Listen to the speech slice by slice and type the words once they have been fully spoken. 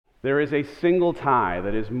There is a single tie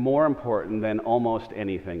that is more important than almost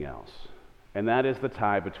anything else, and that is the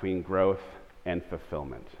tie between growth and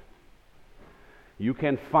fulfillment. You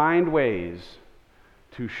can find ways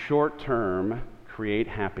to short-term create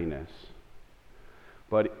happiness,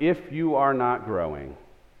 but if you are not growing,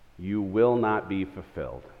 you will not be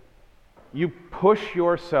fulfilled. You push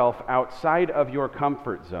yourself outside of your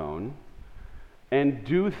comfort zone and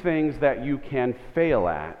do things that you can fail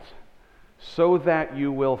at so that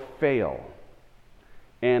you will fail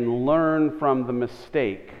and learn from the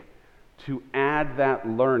mistake to add that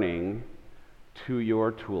learning to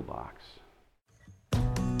your toolbox.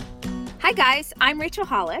 Hi guys, I'm Rachel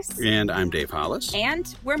Hollis. And I'm Dave Hollis.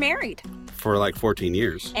 And we're married. For like 14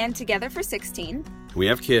 years. And together for 16. We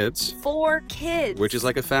have kids. 4 kids. Which is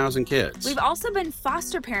like 1,000 kids. We've also been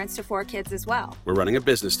foster parents to 4 kids as well. We're running a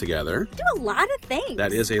business together. We do a lot of things.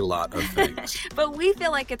 That is a lot of things. But we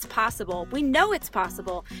feel like it's possible, we know it's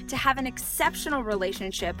possible, to have an exceptional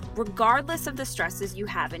relationship regardless of the stresses you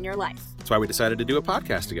have in your life. That's why we decided to do a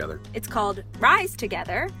podcast together. It's called Rise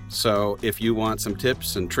Together. So if you want some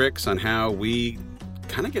tips and tricks on how we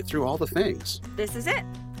kind of get through all the things, this is it.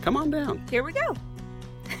 Come on down. Here we go.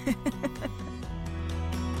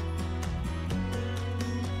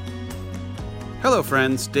 Hello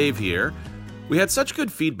friends, Dave here. We had such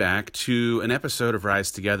good feedback to an episode of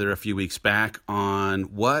Rise Together a few weeks back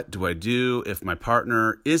on what do I do if my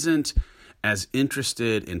partner isn't as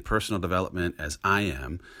interested in personal development as I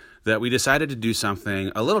am, that we decided to do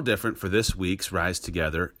something a little different for this week's Rise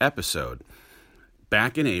Together episode.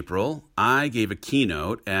 Back in April, I gave a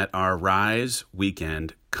keynote at our Rise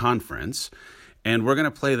Weekend conference, and we're going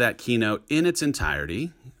to play that keynote in its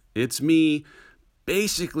entirety. It's me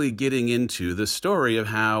basically getting into the story of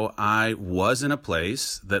how I was in a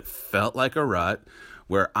place that felt like a rut,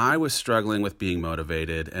 where I was struggling with being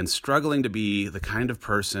motivated and struggling to be the kind of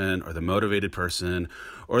person or the motivated person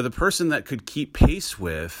or the person that could keep pace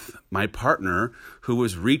with my partner who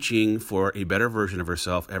was reaching for a better version of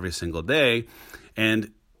herself every single day.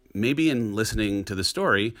 And maybe in listening to the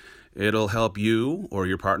story, it'll help you or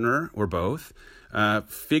your partner or both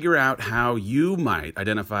figure out how you might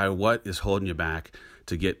identify what is holding you back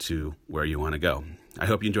to get to where you want to go. I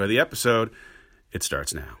hope you enjoy the episode. It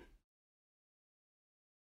starts now.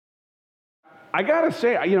 I gotta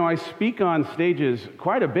say, I speak on stages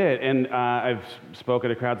quite a bit, and I've spoken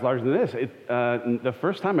to crowds larger than this. The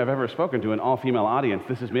first time I've ever spoken to an all-female audience,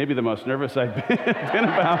 this is maybe the most nervous I've been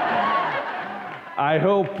about. I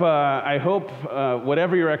hope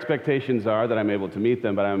whatever your expectations are that I'm able to meet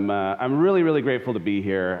them, but I'm really, really grateful to be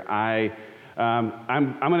here. I'm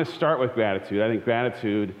going to start with gratitude. I think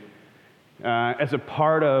gratitude as a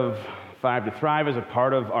part of Five to Thrive, as a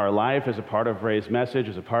part of our life, as a part of Ray's message,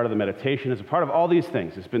 as a part of the meditation, as a part of all these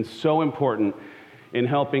things, it's been so important in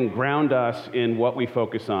helping ground us in what we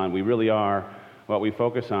focus on. We really are what we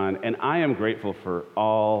focus on, and I am grateful for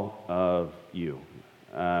all of you.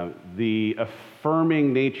 The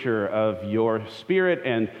affirming nature of your spirit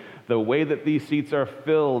and the way that these seats are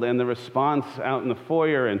filled and the response out in the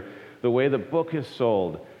foyer and the way the book is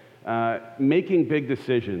sold, making big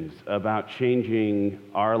decisions about changing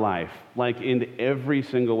our life, like in every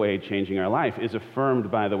single way changing our life, is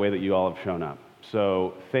affirmed by the way that you all have shown up.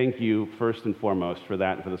 So thank you first and foremost for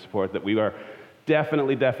that and for the support that we are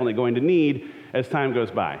definitely going to need as time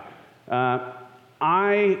goes by.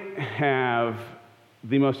 I have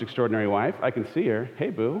the most extraordinary wife. I can see her. Hey,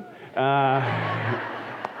 boo. I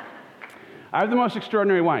have the most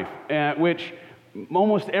extraordinary wife, which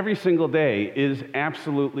almost every single day is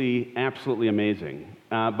absolutely amazing.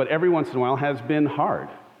 But every once in a while has been hard.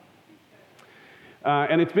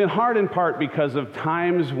 And it's been hard in part because of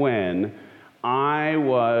times when I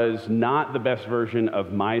was not the best version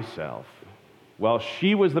of myself, while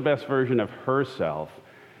she was the best version of herself,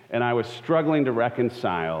 and I was struggling to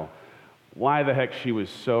reconcile why the heck she was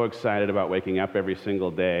so excited about waking up every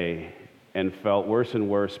single day and felt worse and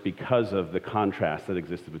worse because of the contrast that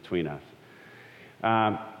existed between us.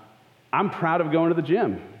 I'm proud of going to the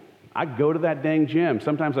gym. I go to that dang gym.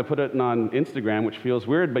 Sometimes I put it on Instagram, which feels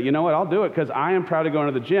weird, but you know what? I'll do it because I am proud of going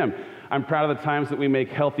to the gym. I'm proud of the times that we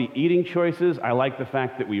make healthy eating choices. I like the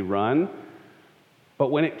fact that we run.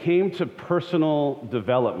 But when it came to personal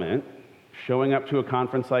development, showing up to a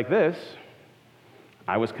conference like this,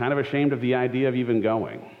 I was kind of ashamed of the idea of even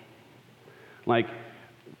going. Like,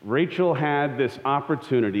 Rachel had this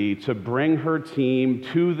opportunity to bring her team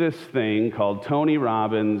to this thing called Tony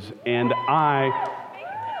Robbins, and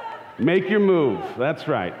make your move. That's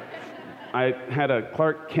right. I had a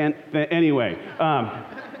Clark Kent anyway.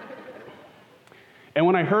 And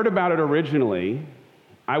when I heard about it originally,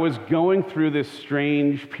 I was going through this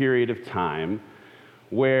strange period of time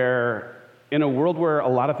where, in a world where a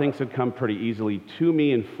lot of things had come pretty easily to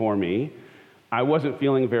me and for me, I wasn't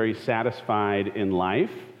feeling very satisfied in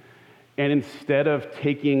life. And instead of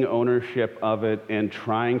taking ownership of it and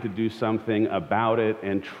trying to do something about it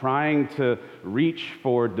and trying to reach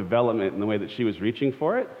for development in the way that she was reaching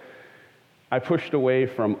for it, I pushed away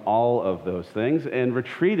from all of those things and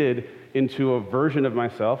retreated into a version of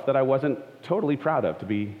myself that I wasn't totally proud of, to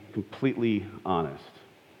be completely honest.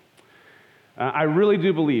 I really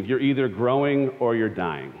do believe you're either growing or you're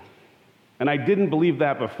dying. And I didn't believe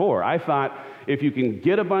that before. I thought if you can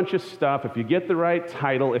get a bunch of stuff, if you get the right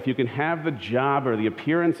title, if you can have the job or the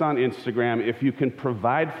appearance on Instagram, if you can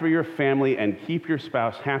provide for your family and keep your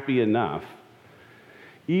spouse happy enough,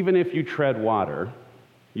 even if you tread water,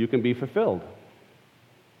 you can be fulfilled.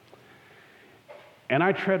 And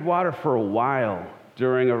I tread water for a while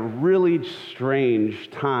during a really strange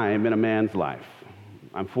time in a man's life.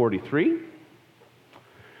 I'm 43.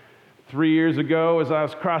 3 years ago, as I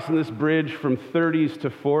was crossing this bridge from 30s to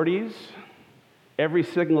 40s, every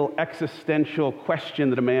single existential question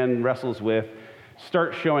that a man wrestles with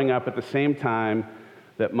starts showing up at the same time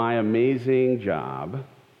that my amazing job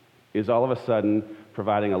is all of a sudden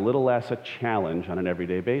providing a little less a challenge on an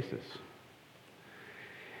everyday basis.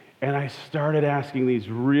 And I started asking these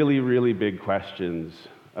really, really big questions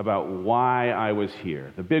about why I was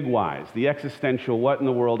here. The big whys, the existential, what in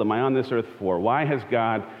the world am I on this earth for? Why has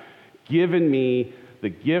God given me the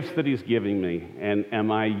gifts that He's giving me, and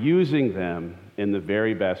am I using them in the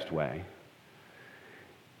very best way?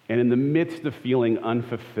 And in the midst of feeling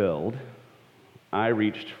unfulfilled, I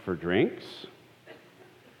reached for drinks,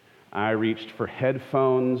 I reached for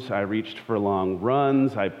headphones, I reached for long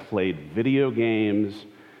runs, I played video games,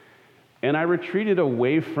 and I retreated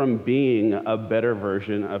away from being a better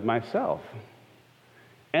version of myself.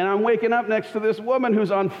 And I'm waking up next to this woman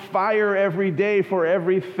who's on fire every day for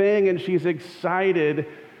everything, and she's excited.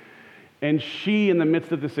 And she, in the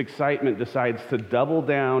midst of this excitement, decides to double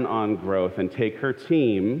down on growth and take her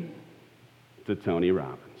team to Tony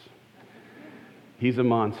Robbins. He's a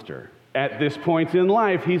monster. At this point in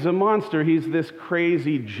life, he's a monster. He's this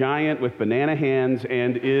crazy giant with banana hands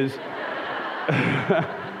and is...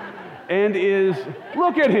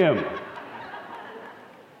 look at him.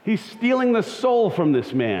 He's stealing the soul from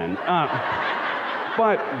this man.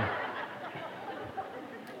 But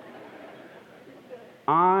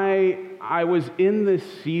I was in this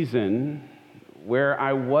season where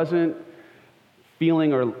I wasn't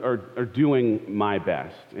feeling or doing my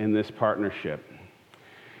best in this partnership.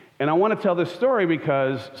 And I want to tell this story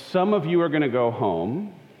because some of you are going to go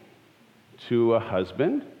home to a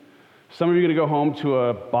husband. Some of you are going to go home to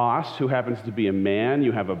a boss who happens to be a man.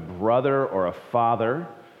 You have a brother or a father.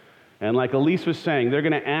 And like Elise was saying, they're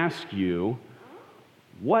going to ask you,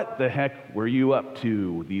 what the heck were you up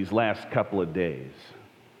to these last couple of days?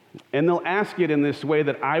 And they'll ask it in this way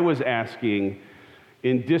that I was asking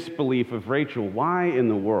in disbelief of Rachel. Why in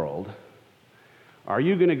the world are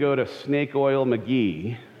you going to go to Snake Oil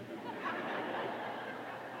McGee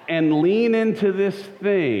and lean into this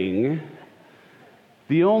thing?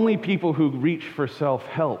 The only people who reach for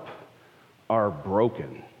self-help are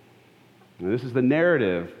broken. And this is the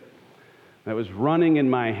narrative that was running in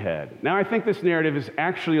my head. Now, I think this narrative is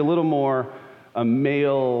actually a little more a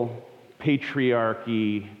male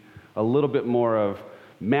patriarchy, a little bit more of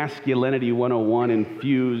masculinity 101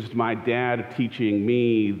 infused, my dad teaching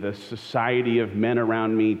me, the society of men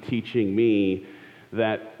around me teaching me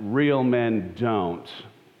that real men don't, ...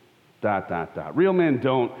 Real men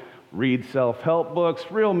don't read self-help books.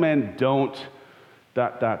 Real men don't, ...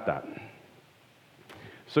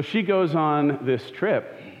 So she goes on this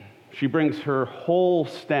trip. She brings her whole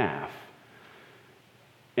staff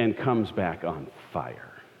and comes back on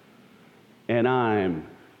fire. And I'm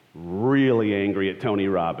really angry at Tony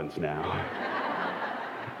Robbins now.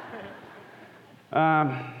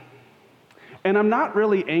 And I'm not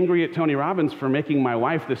really angry at Tony Robbins for making my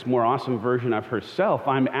wife this more awesome version of herself.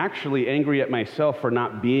 I'm actually angry at myself for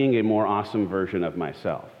not being a more awesome version of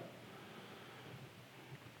myself.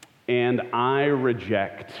 And I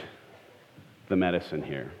reject the medicine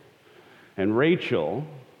here. And Rachel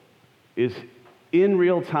is in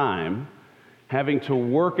real time having to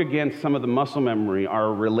work against some of the muscle memory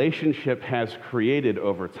our relationship has created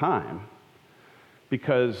over time,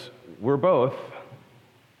 because we're both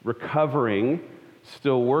recovering,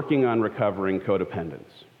 still working on recovering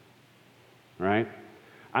codependence, right?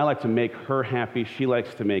 I like to make her happy. She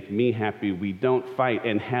likes to make me happy. We don't fight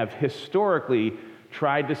and have historically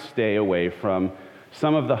tried to stay away from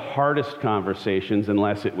some of the hardest conversations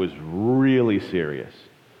unless it was really serious.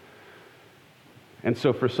 And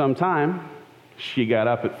so for some time, she got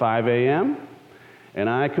up at 5 a.m., and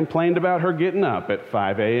I complained about her getting up at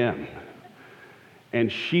 5 a.m. And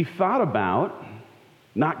she thought about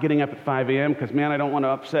not getting up at 5 a.m. because, man, I don't want to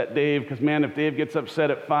upset Dave, because, man, if Dave gets upset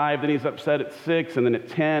at 5, then he's upset at 6, and then at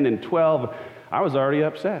 10 and 12. I was already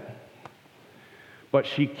upset. But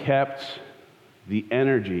she kept the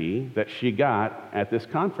energy that she got at this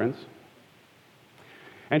conference,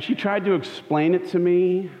 and she tried to explain it to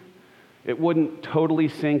me. It wouldn't totally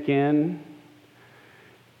sink in.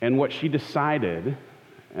 And what she decided,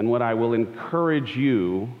 and what I will encourage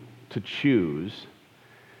you to choose,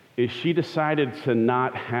 is she decided to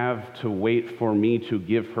not have to wait for me to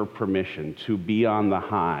give her permission to be on the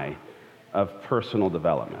high of personal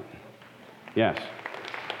development. Yes.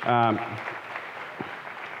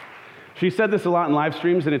 She said this a lot in live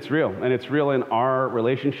streams, and it's real. And it's real in our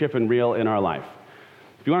relationship and real in our life.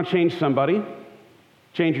 If you want to change somebody,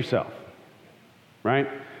 change yourself, right?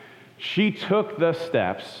 She took the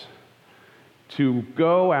steps to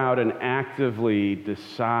go out and actively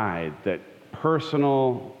decide that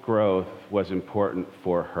personal growth was important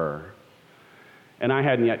for her. And I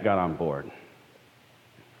hadn't yet got on board.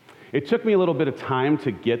 It took me a little bit of time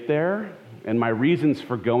to get there, and my reasons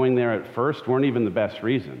for going there at first weren't even the best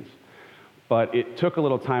reasons. But it took a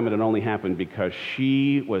little time, and it only happened because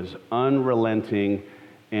she was unrelenting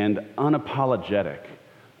and unapologetic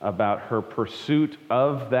about her pursuit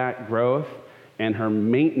of that growth and her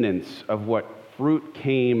maintenance of what fruit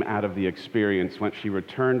came out of the experience when she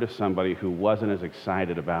returned to somebody who wasn't as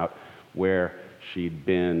excited about where she'd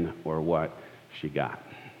been or what she got.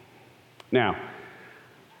 Now,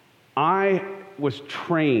 I was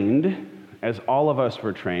trained, as all of us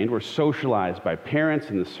were trained, we're socialized by parents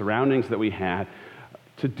and the surroundings that we had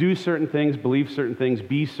to do certain things, believe certain things,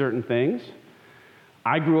 be certain things.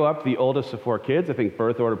 I grew up the oldest of 4 kids. I think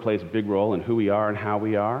birth order plays a big role in who we are and how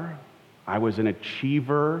we are. I was an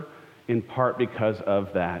achiever in part because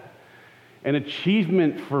of that. An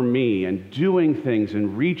achievement for me and doing things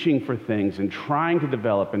and reaching for things and trying to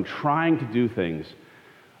develop and trying to do things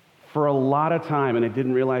for a lot of time, and I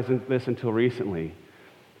didn't realize this until recently,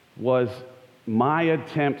 was my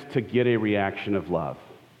attempt to get a reaction of love.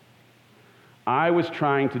 I was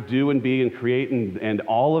trying to do and be and create and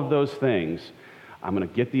all of those things. I'm going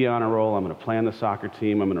to get the honor roll, I'm going to play on the soccer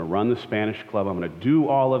team, I'm going to run the Spanish club, I'm going to do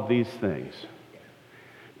all of these things.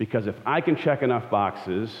 Because if I can check enough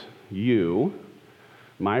boxes, you,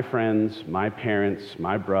 my friends, my parents,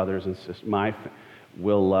 my brothers and sisters,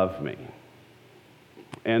 will love me.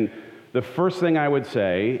 And the first thing I would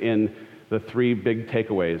say in the 3 big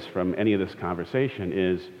takeaways from any of this conversation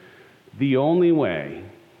is the only way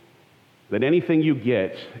that anything you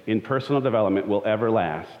get in personal development will ever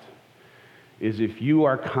last is if you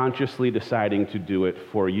are consciously deciding to do it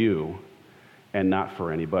for you and not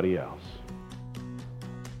for anybody else.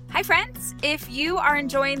 Hi, friends. If you are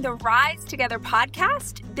enjoying the Rise Together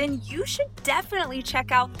podcast, then you should definitely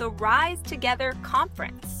check out the Rise Together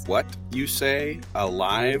conference. What? You say? A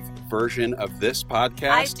live version of this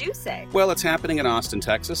podcast? I do say. Well, it's happening in Austin,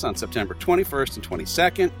 Texas on September 21st and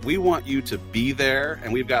 22nd. We want you to be there,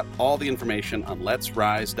 and we've got all the information on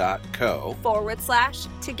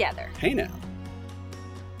letsrise.co/together. Hey now.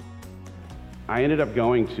 I ended up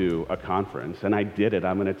going to a conference, and I did it,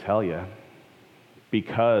 I'm going to tell you,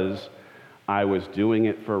 because I was doing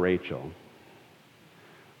it for Rachel,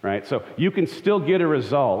 right? So you can still get a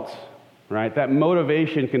result, right? That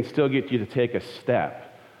motivation can still get you to take a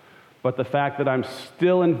step. But the fact that I'm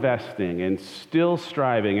still investing and still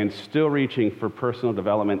striving and still reaching for personal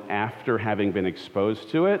development after having been exposed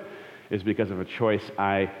to it is because of a choice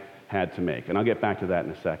I had to make. And I'll get back to that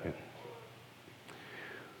in a second.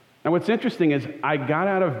 Now, what's interesting is I got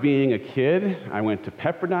out of being a kid, I went to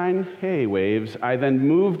Pepperdine, hey, waves. I then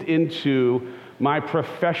moved into my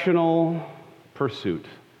professional pursuit.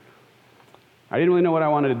 I didn't really know what I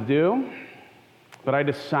wanted to do, but I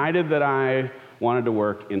decided that I wanted to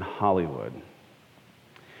work in Hollywood.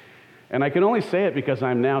 And I can only say it because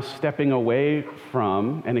I'm now stepping away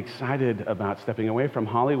from, and excited about stepping away from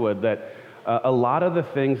Hollywood, that a lot of the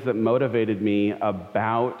things that motivated me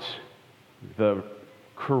about the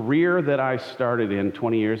career that I started in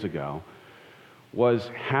 20 years ago was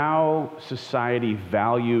how society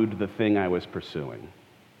valued the thing I was pursuing.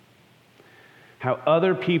 How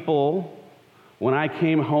other people, when I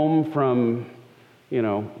came home from,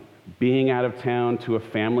 being out of town to a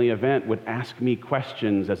family event, would ask me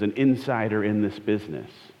questions as an insider in this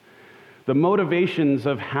business. The motivations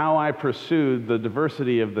of how I pursued the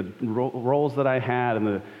diversity of the roles that I had and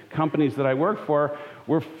the companies that I worked for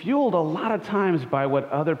were fueled a lot of times by what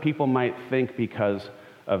other people might think because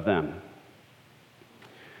of them.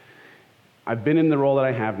 I've been in the role that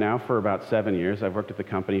I have now for about 7 years. I've worked at the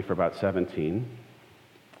company for about 17.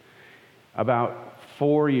 About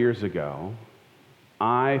 4 years ago,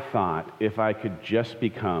 I thought if I could just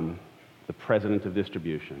become the president of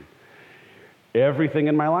distribution, everything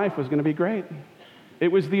in my life was going to be great.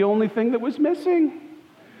 It was the only thing that was missing.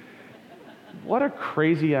 What a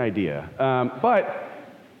crazy idea. But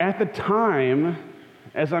at the time,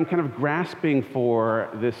 as I'm kind of grasping for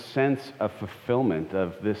this sense of fulfillment,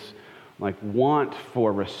 of this want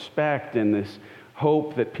for respect and this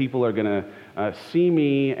hope that people are going to see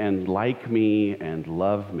me and like me and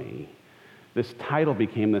love me, this title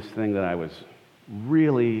became this thing that I was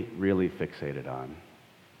really, really fixated on.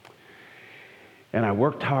 And I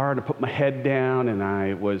worked hard, I put my head down, and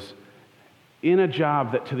I was in a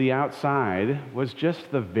job that to the outside was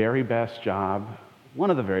just the very best job,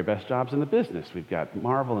 one of the very best jobs in the business. We've got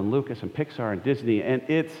Marvel and Lucas and Pixar and Disney, and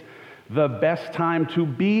it's the best time to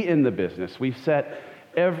be in the business. We've set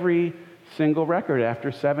every single record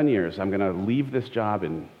after 7 years. I'm going to leave this job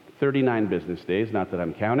in 39 business days, not that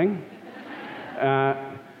I'm counting.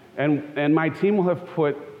 And my team will have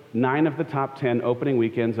put 9 of the top 10 opening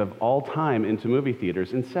weekends of all time into movie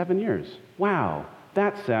theaters in 7 years. Wow,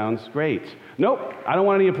 that sounds great. Nope, I don't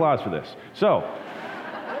want any applause for this. So,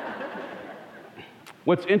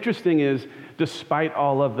 what's interesting is, despite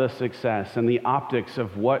all of the success and the optics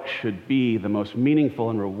of what should be the most meaningful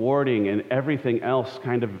and rewarding and everything else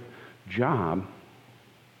kind of job,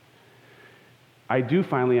 I do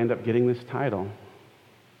finally end up getting this title.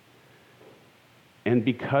 And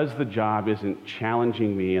because the job isn't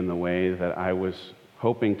challenging me in the way that I was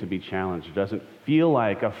hoping to be challenged, it doesn't feel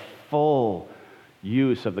like a full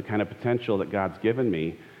use of the kind of potential that God's given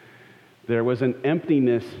me, there was an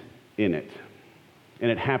emptiness in it.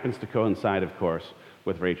 And it happens to coincide, of course,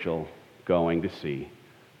 with Rachel going to see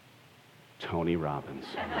Tony Robbins.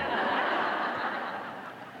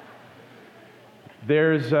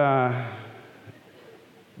 There's a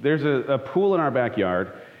pool in our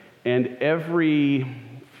backyard, and every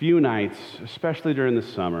few nights, especially during the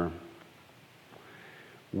summer,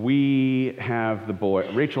 we have the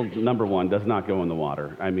boy. Rachel, number one, does not go in the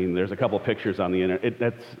water. I mean, there's a couple pictures on the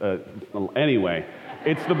internet. Anyway,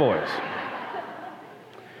 it's the boys.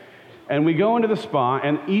 And we go into the spa,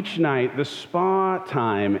 and each night, the spa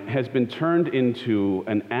time has been turned into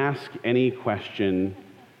an ask any question,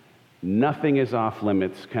 nothing is off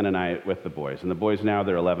limits kind of night with the boys. And the boys now,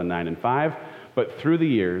 they're 11, 9, and 5. But through the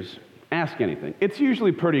years, ask anything. It's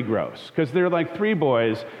usually pretty gross, because they're like 3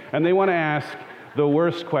 boys, and they want to ask the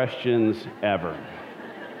worst questions ever.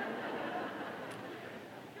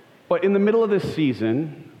 But in the middle of this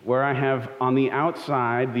season, where I have on the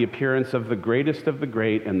outside the appearance of the greatest of the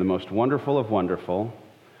great and the most wonderful of wonderful,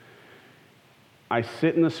 I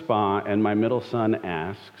sit in the spa and my middle son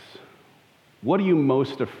asks, "What are you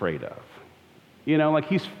most afraid of?" You know, like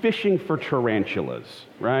he's fishing for tarantulas,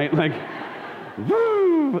 right? Like,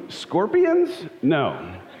 woo, scorpions? No.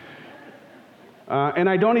 And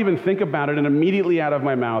I don't even think about it, and immediately out of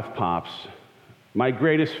my mouth pops, my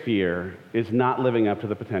greatest fear is not living up to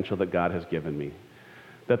the potential that God has given me.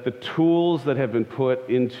 That the tools that have been put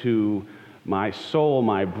into my soul,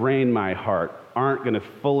 my brain, my heart aren't going to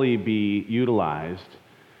fully be utilized,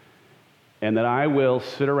 and that I will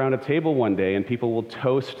sit around a table one day and people will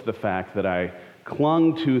toast the fact that I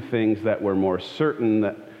clung to things that were more certain,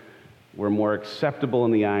 that were more acceptable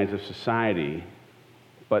in the eyes of society,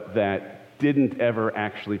 but that didn't ever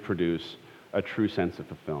actually produce a true sense of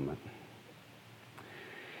fulfillment.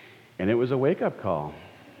 And it was a wake-up call.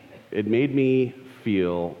 It made me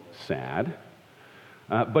feel sad,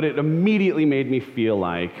 but it immediately made me feel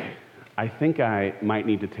like I think I might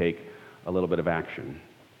need to take a little bit of action.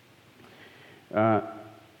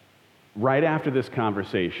 Right after this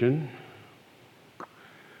conversation,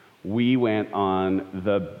 we went on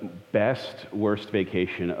the best, worst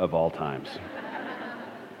vacation of all times.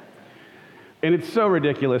 And it's so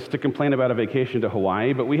ridiculous to complain about a vacation to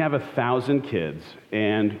Hawaii, but we have 1,000 kids,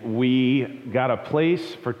 and we got a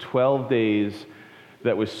place for 12 days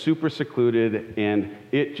that was super secluded, and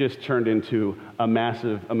it just turned into a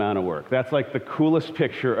massive amount of work. That's like the coolest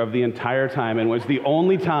picture of the entire time, and was the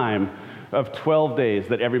only time of 12 days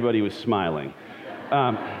that everybody was smiling.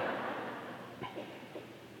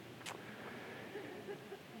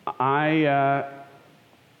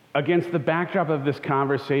 Against the backdrop of this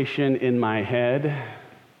conversation in my head,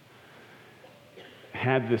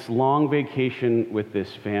 had this long vacation with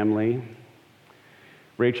this family.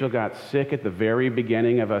 Rachel got sick at the very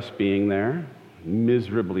beginning of us being there,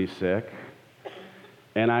 miserably sick,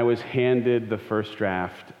 and I was handed the first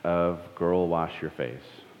draft of Girl, Wash Your Face.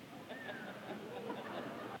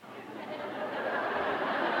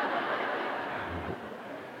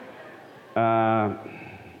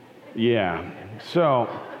 Yeah. So,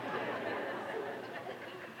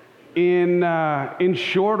 in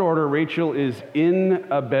short order, Rachel is in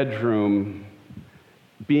a bedroom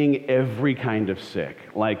being every kind of sick.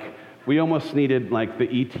 Like, we almost needed like the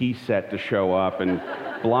ET set to show up and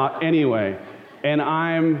anyway. And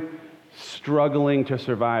I'm struggling to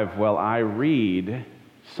survive while I read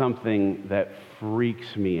something that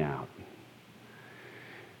freaks me out.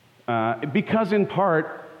 Because in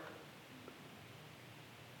part,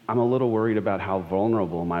 I'm a little worried about how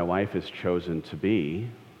vulnerable my wife has chosen to be.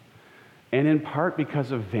 And in part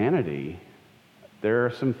because of vanity. There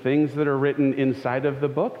are some things that are written inside of the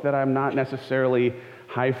book that I'm not necessarily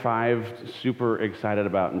high-fived, super excited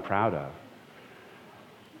about and proud of.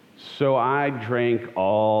 So I drank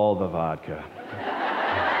all the vodka.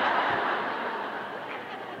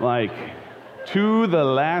 Like, to the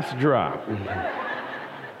last drop.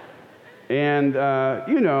 And,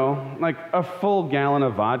 like a full gallon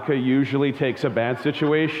of vodka usually takes a bad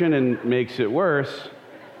situation and makes it worse.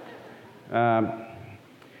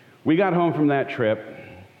 We got home from that trip,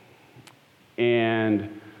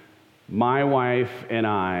 and my wife and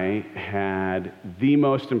I had the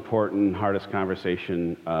most important, hardest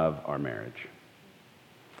conversation of our marriage.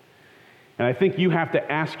 And I think you have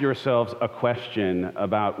to ask yourselves a question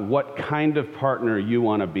about what kind of partner you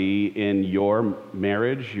want to be in your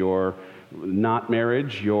marriage, your not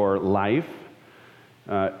marriage, your life,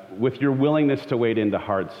 with your willingness to wade into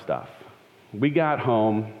hard stuff. We got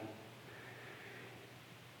home,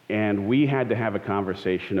 and we had to have a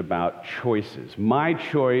conversation about choices. My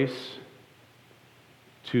choice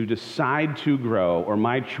to decide to grow, or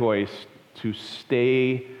my choice to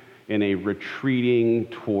stay in a retreating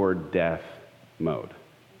toward death mode.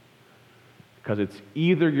 Because it's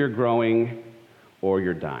either you're growing or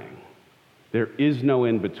you're dying. There is no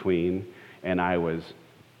in between, and I was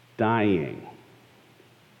dying.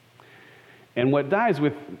 And what dies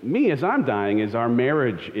with me as I'm dying is our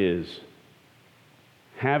marriage is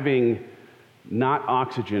having not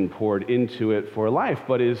oxygen poured into it for life,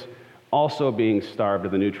 but is also being starved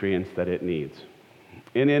of the nutrients that it needs.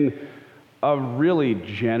 And in a really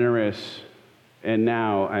generous, and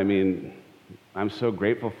now, I'm so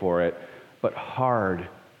grateful for it, but hard,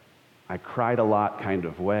 I cried a lot kind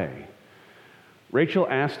of way. Rachel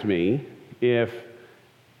asked me if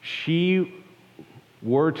she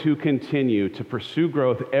were to continue to pursue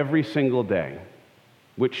growth every single day,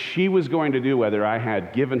 which she was going to do whether I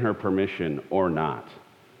had given her permission or not.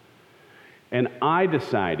 And I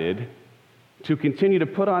decided to continue to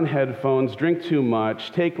put on headphones, drink too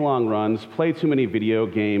much, take long runs, play too many video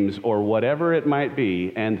games, or whatever it might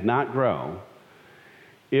be, and not grow,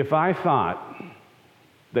 if I thought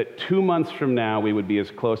that 2 months from now we would be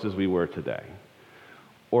as close as we were today,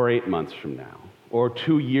 or 8 months from now, or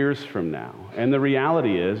 2 years from now. And the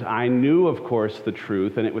reality is, I knew, of course, the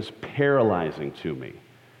truth, and it was paralyzing to me.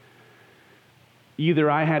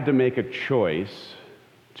 Either I had to make a choice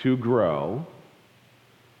to grow,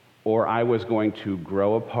 or I was going to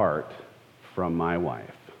grow apart from my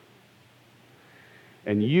wife.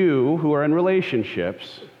 And you, who are in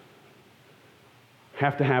relationships,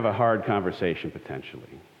 have to have a hard conversation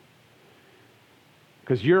potentially.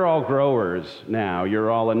 Because you're all growers now,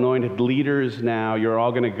 you're all anointed leaders now, you're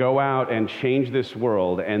all going to go out and change this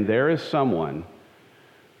world, and there is someone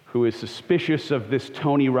who is suspicious of this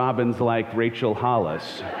Tony Robbins-like Rachel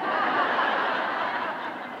Hollis,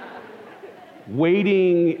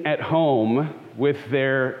 waiting at home with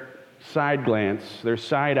their side glance, their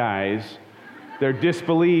side eyes, their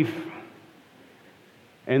disbelief,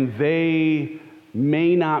 and they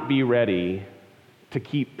may not be ready to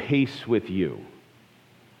keep pace with you.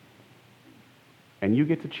 And you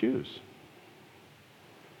get to choose.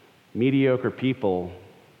 Mediocre people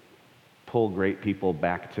pull great people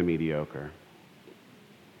back to mediocre.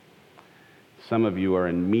 Some of you are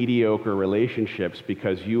in mediocre relationships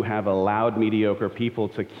because you have allowed mediocre people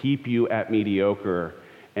to keep you at mediocre,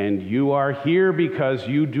 and you are here because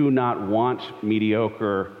you do not want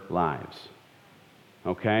mediocre lives.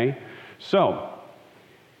 Okay? So,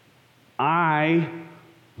 I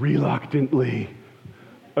reluctantly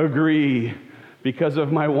agree, because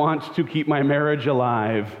of my want to keep my marriage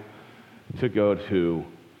alive, to go to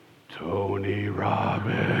Tony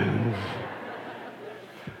Robbins.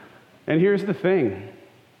 And here's the thing.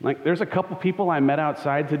 There's a couple people I met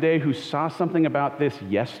outside today who saw something about this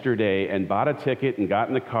yesterday and bought a ticket and got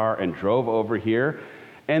in the car and drove over here,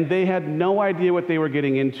 and they had no idea what they were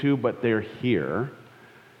getting into, but they're here.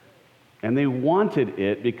 And they wanted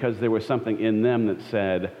it because there was something in them that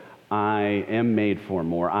said, I am made for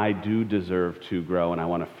more. I do deserve to grow, and I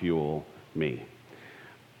want to fuel me.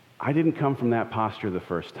 I didn't come from that posture the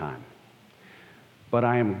first time. But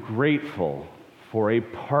I am grateful for a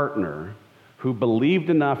partner who believed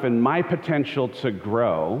enough in my potential to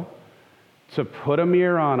grow, to put a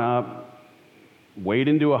mirror on up, wade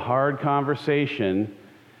into a hard conversation,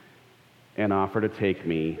 and offer to take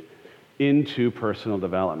me into personal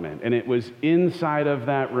development. And it was inside of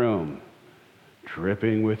that room,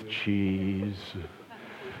 dripping with cheese.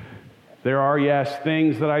 There are, yes,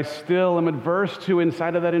 things that I still am adverse to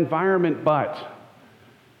inside of that environment, but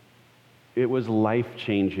it was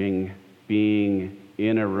life-changing being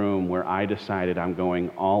in a room where I decided I'm going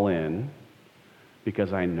all in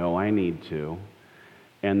because I know I need to,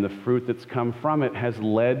 and the fruit that's come from it has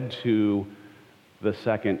led to the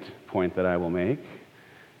second point that I will make,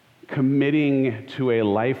 committing to a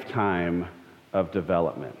lifetime of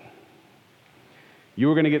development. You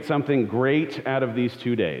are going to get something great out of these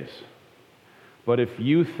 2 days, but if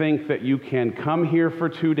you think that you can come here for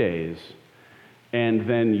 2 days and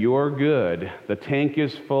then you're good, the tank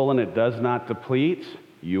is full and it does not deplete,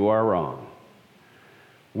 you are wrong.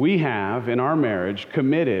 We have, in our marriage,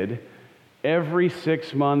 committed every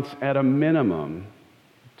 6 months at a minimum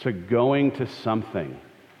to going to something.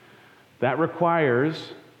 That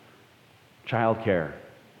requires childcare.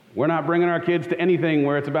 We're not bringing our kids to anything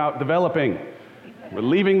where it's about developing. We're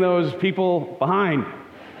leaving those people behind.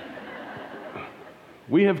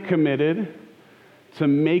 We have committed to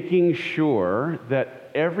making sure that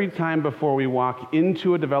every time before we walk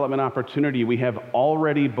into a development opportunity, we have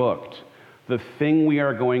already booked the thing we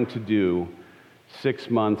are going to do 6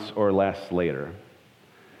 months or less later.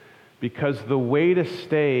 Because the way to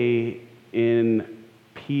stay in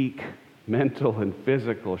peak mental and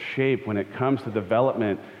physical shape when it comes to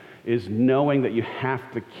development is knowing that you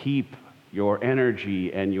have to keep your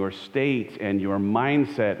energy and your state and your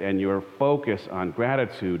mindset and your focus on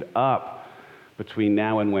gratitude up between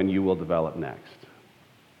now and when you will develop next.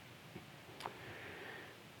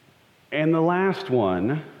 And the last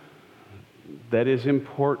one that is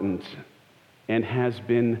important and has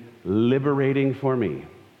been liberating for me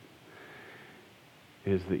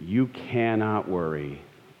is that you cannot worry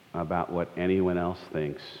about what anyone else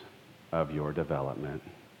thinks of your development.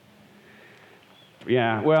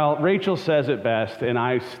 Yeah, well, Rachel says it best, and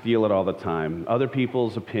I steal it all the time. Other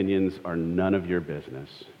people's opinions are none of your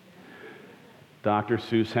business. Dr.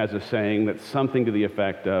 Seuss has a saying that's something to the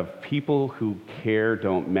effect of, people who care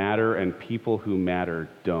don't matter, and people who matter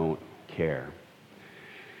don't care.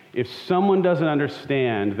 If someone doesn't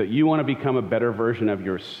understand that you want to become a better version of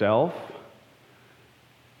yourself,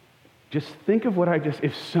 just think of what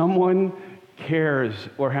if someone cares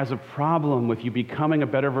or has a problem with you becoming a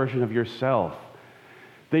better version of yourself,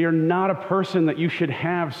 they are not a person that you should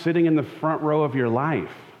have sitting in the front row of your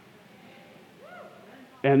life.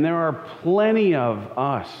 And there are plenty of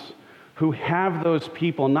us who have those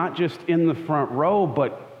people, not just in the front row,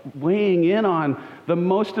 but weighing in on the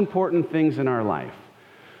most important things in our life.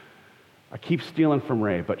 I keep stealing from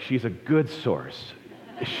Ray, but she's a good source.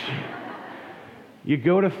 You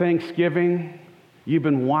go to Thanksgiving, you've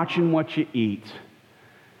been watching what you eat,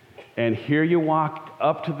 and here you walk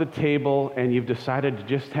up to the table and you've decided to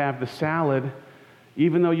just have the salad.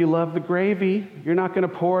 Even though you love the gravy, you're not going to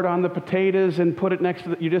pour it on the potatoes and put it next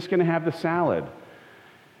to you're just going to have the salad.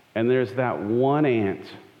 And there's that one aunt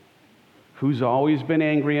who's always been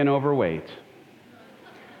angry and overweight,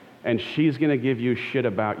 and she's going to give you shit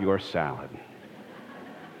about your salad.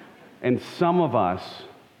 And some of us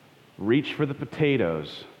reach for the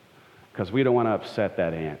potatoes because we don't want to upset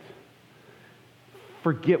that aunt.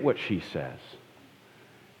 Forget what she says.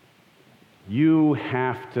 You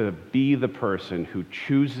have to be the person who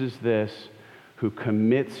chooses this, who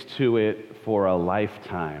commits to it for a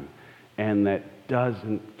lifetime, and that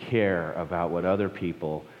doesn't care about what other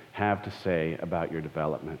people have to say about your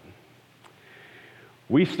development.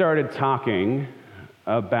 We started talking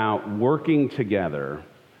about working together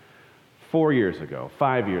 4 years ago,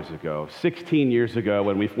 5 years ago, 16 years ago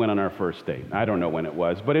when we went on our first date. I don't know when it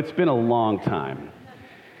was, but it's been a long time.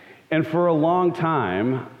 And for a long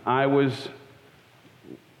time, I was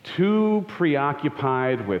too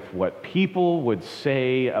preoccupied with what people would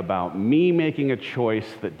say about me making a choice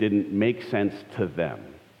that didn't make sense to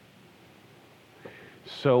them.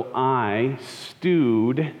 So I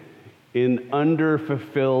stewed in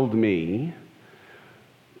underfulfilled me,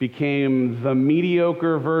 became the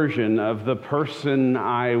mediocre version of the person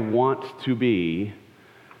I want to be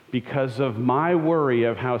because of my worry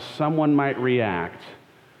of how someone might react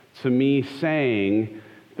to me saying,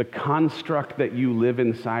 the construct that you live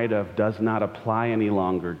inside of does not apply any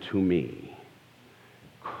longer to me.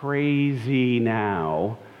 Crazy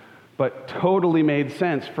now, but totally made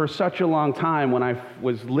sense for such a long time when I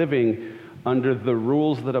was living under the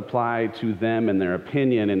rules that apply to them and their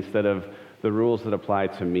opinion instead of the rules that apply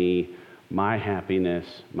to me, my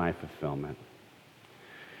happiness, my fulfillment.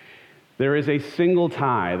 There is a single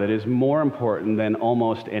tie that is more important than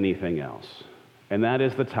almost anything else, and that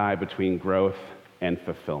is the tie between growth and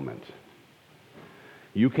fulfillment.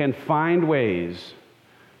 You can find ways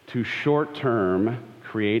to short-term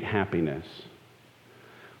create happiness,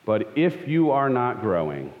 but if you are not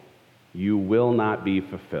growing, you will not be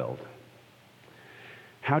fulfilled.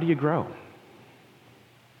 How do you grow?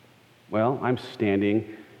 Well, I'm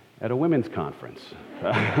standing at a women's conference.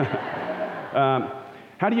 How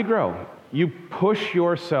do you grow? You push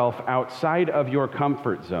yourself outside of your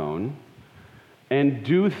comfort zone and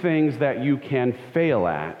do things that you can fail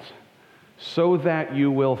at so that you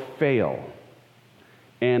will fail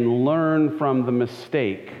and learn from the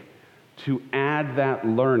mistake to add that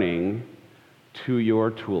learning to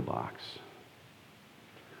your toolbox.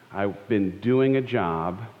 I've been doing a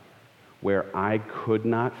job where I could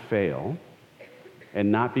not fail,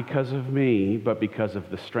 and not because of me, but because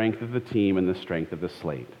of the strength of the team and the strength of the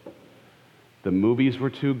slate. The movies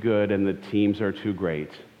were too good and the teams are too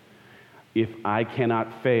great. If I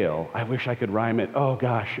cannot fail, I wish I could rhyme it, oh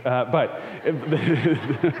gosh, but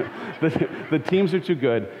the teams are too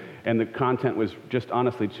good and the content was just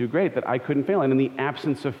honestly too great that I couldn't fail. And in the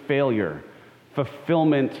absence of failure,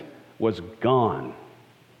 fulfillment was gone.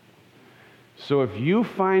 So if you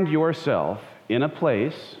find yourself in a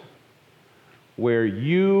place where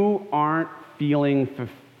you aren't feeling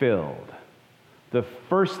fulfilled, the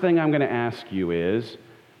first thing I'm going to ask you is,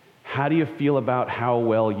 how do you feel about how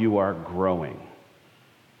well you are growing?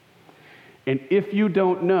 And if you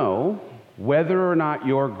don't know whether or not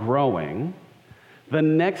you're growing, the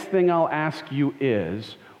next thing I'll ask you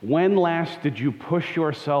is, when last did you push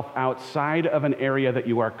yourself outside of an area that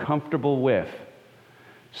you are comfortable with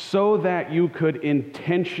so that you could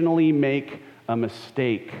intentionally make a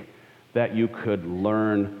mistake that you could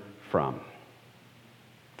learn from?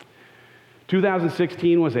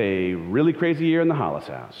 2016 was a really crazy year in the Hollis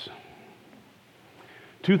house.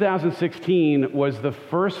 2016 was the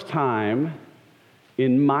first time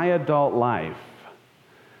in my adult life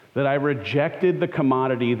that I rejected the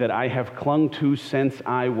commodity that I have clung to since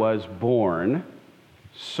I was born,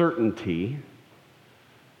 certainty,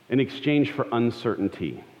 in exchange for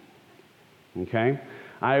uncertainty. Okay?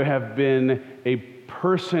 I have been a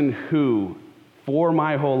person who, for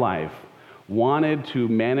my whole life, wanted to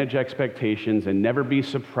manage expectations and never be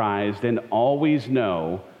surprised and always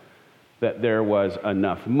know that there was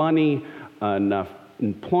enough money, enough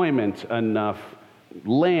employment, enough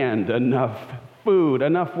land, enough food,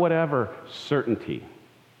 enough whatever, certainty.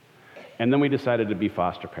 And then we decided to be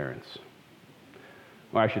foster parents.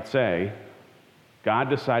 Or I should say, God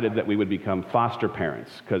decided that we would become foster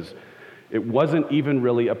parents because it wasn't even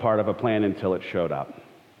really a part of a plan until it showed up.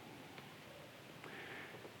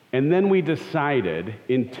 And then we decided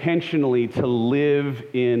intentionally to live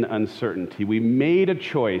in uncertainty. We made a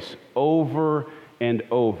choice over and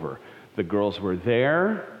over. The girls were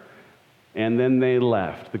there, and then they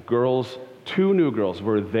left. The girls, 2 new girls,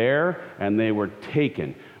 were there, and they were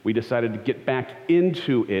taken. We decided to get back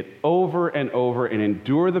into it over and over and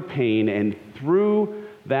endure the pain, and through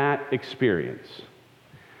that experience,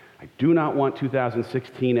 I do not want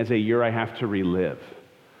 2016 as a year I have to relive,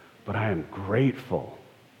 but I am grateful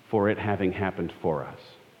for it having happened for us.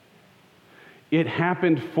 It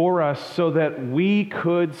happened for us so that we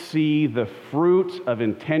could see the fruit of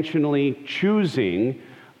intentionally choosing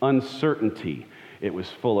uncertainty. It was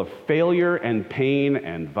full of failure and pain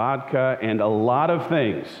and vodka and a lot of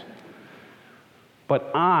things.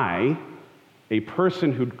 But I, a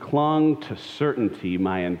person who'd clung to certainty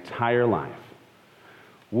my entire life,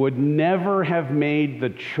 would never have made the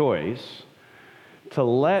choice to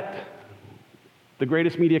let the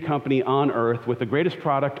greatest media company on earth, with the greatest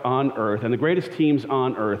product on earth, and the greatest teams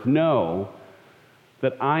on earth know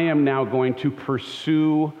that I am now going to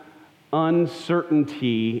pursue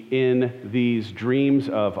uncertainty in these dreams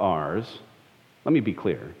of ours. Let me be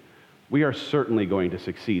clear. We are certainly going to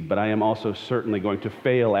succeed, but I am also certainly going to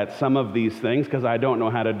fail at some of these things because I don't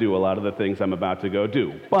know how to do a lot of the things I'm about to go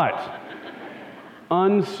do. But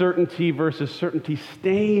uncertainty versus certainty,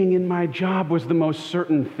 staying in my job was the most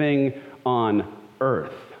certain thing on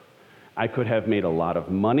earth. I could have made a lot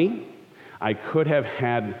of money. I could have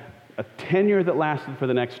had a tenure that lasted for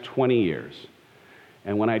the next 20 years.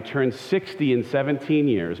 And when I turn 60 in 17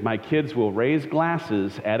 years, my kids will raise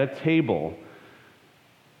glasses at a table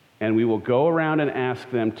and we will go around and ask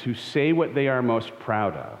them to say what they are most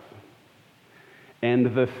proud of.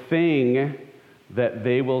 And the thing that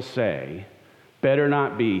they will say better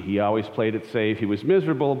not be, he always played it safe, he was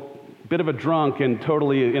miserable, bit of a drunk, and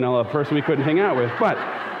totally, a person we couldn't hang out with, but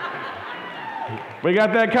we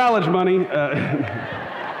got that college money.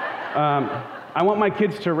 I want my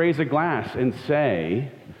kids to raise a glass and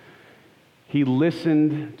say, he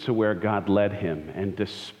listened to where God led him, and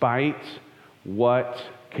despite what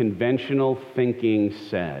conventional thinking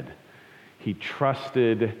said, he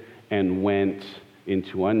trusted and went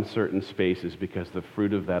into uncertain spaces because the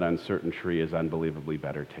fruit of that uncertain tree is unbelievably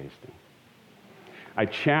better tasting. I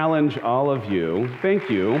challenge all of you, thank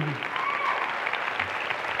you.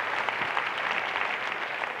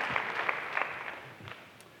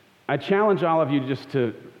 I challenge all of you just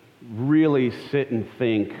to really sit and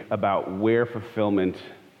think about where fulfillment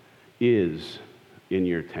is in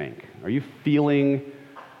your tank. Are you feeling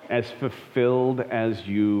as fulfilled as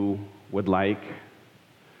you would like?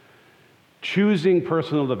 Choosing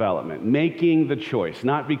personal development, making the choice,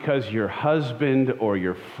 not because your husband or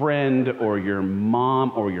your friend or your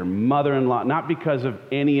mom or your mother-in-law, not because of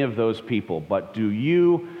any of those people, but do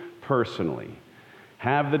you personally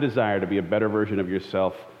have the desire to be a better version of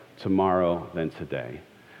yourself tomorrow than today?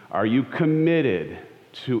 Are you committed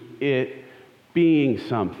to it being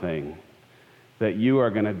something that you are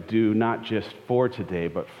going to do not just for today,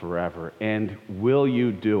 but forever? And will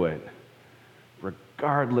you do it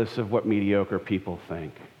regardless of what mediocre people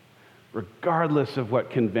think, regardless of what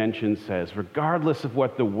convention says, regardless of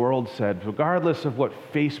what the world said, regardless of what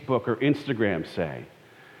Facebook or Instagram say?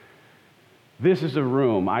 This is a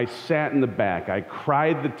room. I sat in the back. I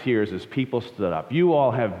cried the tears as people stood up. You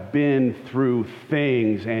all have been through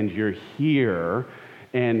things, and you're here,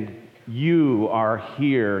 and you are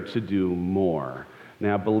here to do more.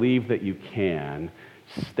 Now, believe that you can.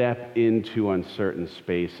 Step into uncertain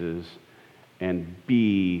spaces and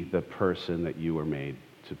be the person that you were made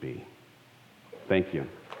to be. Thank you.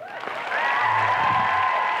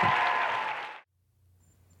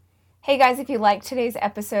 Hey guys, if you liked today's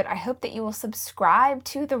episode, I hope that you will subscribe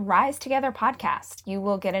to the Rise Together podcast. You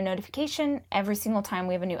will get a notification every single time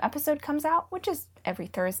we have a new episode comes out, which is every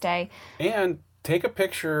Thursday. And take a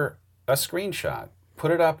picture, a screenshot,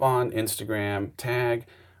 put it up on Instagram, tag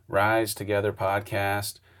Rise Together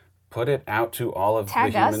podcast, put it out to all of the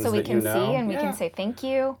humans that you know. Tag us so we can see and we can say thank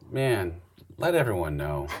you. Man, let everyone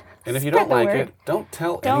know. And if you don't like it, don't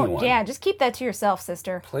tell anyone. Yeah, just keep that to yourself,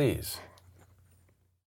 sister. Please.